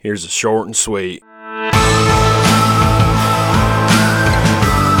Here's a short and sweet.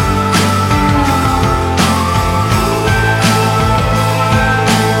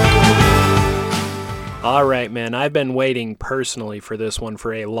 All right, man, I've been waiting personally for this one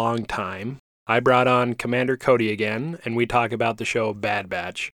for a long time. I brought on Commander Cody again, and we talk about the show Bad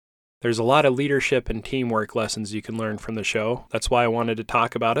Batch. There's a lot of leadership and teamwork lessons you can learn from the show. That's why I wanted to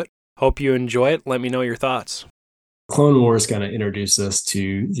talk about it. Hope you enjoy it. Let me know your thoughts. Clone Wars kind of introduced us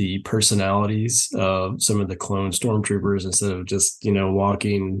to the personalities of some of the clone stormtroopers instead of just,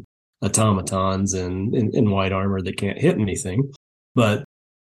 walking automatons in white armor that can't hit anything. But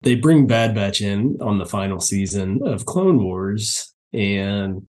they bring Bad Batch in on the final season of Clone Wars,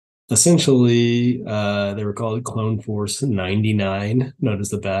 and essentially they were called Clone Force 99, known as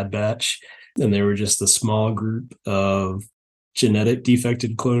the Bad Batch, and they were just a small group of genetic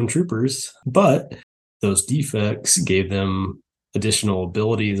defected clone troopers, but those defects gave them additional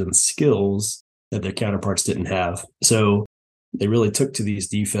abilities and skills that their counterparts didn't have. So they really took to these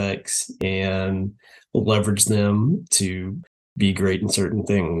defects and leveraged them to be great in certain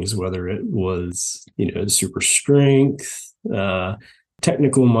things, whether it was, super strength,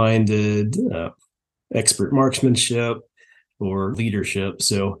 technical minded, expert marksmanship, or leadership.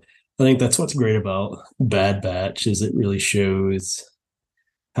 So I think that's what's great about Bad Batch is it really shows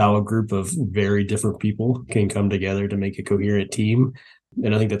how a group of very different people can come together to make a coherent team.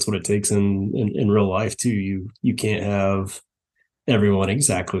 And I think that's what it takes in real life too. You can't have everyone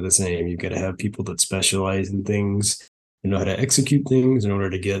exactly the same. You've got to have people that specialize in things, know how to execute things in order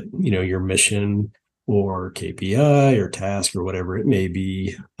to get, your mission or KPI or task or whatever it may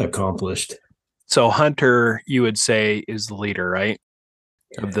be accomplished. So Hunter, you would say, is the leader, right?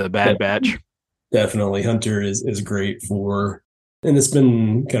 Of the Bad Batch? Definitely. Hunter is great for, and it's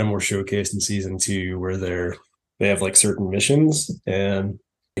been kind of more showcased in season 2 where they have like certain missions and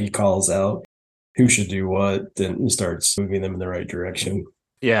he calls out who should do what and starts moving them in the right direction.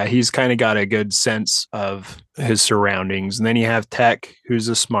 Yeah, he's kind of got a good sense of his surroundings. And then you have Tech, who's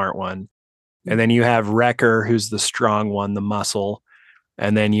the smart one. And then you have Wrecker, who's the strong one, the muscle.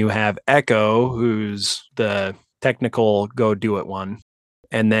 And then you have Echo, who's the technical go-do-it one.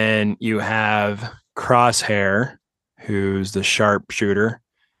 And then you have Crosshair, who's the sharpshooter,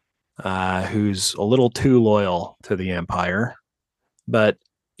 who's a little too loyal to the Empire. But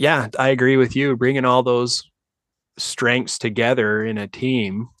yeah, I agree with you. Bringing all those strengths together in a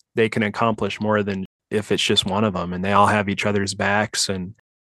team, they can accomplish more than if it's just one of them, and they all have each other's backs, and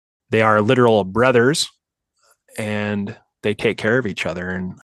they are literal brothers, and they take care of each other.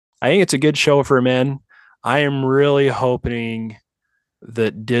 And I think it's a good show for men. I am really hoping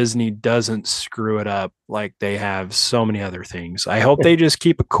that Disney doesn't screw it up like they have so many other things. I hope they just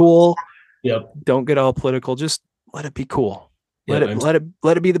keep it cool. Yep. Don't get all political. Just let it be cool. Let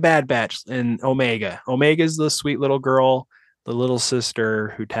it be the Bad Batch and Omega. Omega's the sweet little girl, the little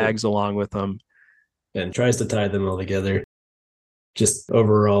sister who tags along with them and tries to tie them all together. Just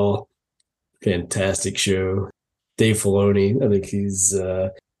overall fantastic show. Dave Filoni, I think he's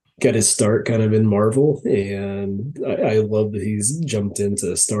got his start kind of in Marvel, and I love that he's jumped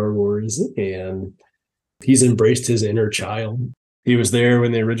into Star Wars and he's embraced his inner child. He was there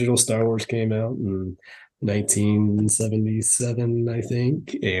when the original Star Wars came out in 1977, I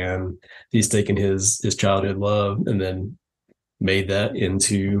think, and he's taken his childhood love and then made that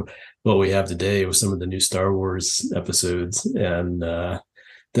into what we have today with some of the new Star Wars episodes, and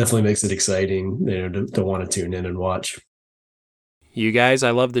definitely makes it exciting, to want to tune in and watch. You guys, I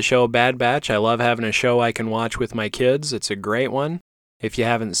love the show Bad Batch. I love having a show I can watch with my kids. It's a great one. If you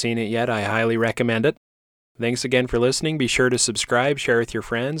haven't seen it yet, I highly recommend it. Thanks again for listening. Be sure to subscribe, share with your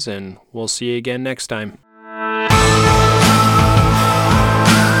friends, and we'll see you again next time.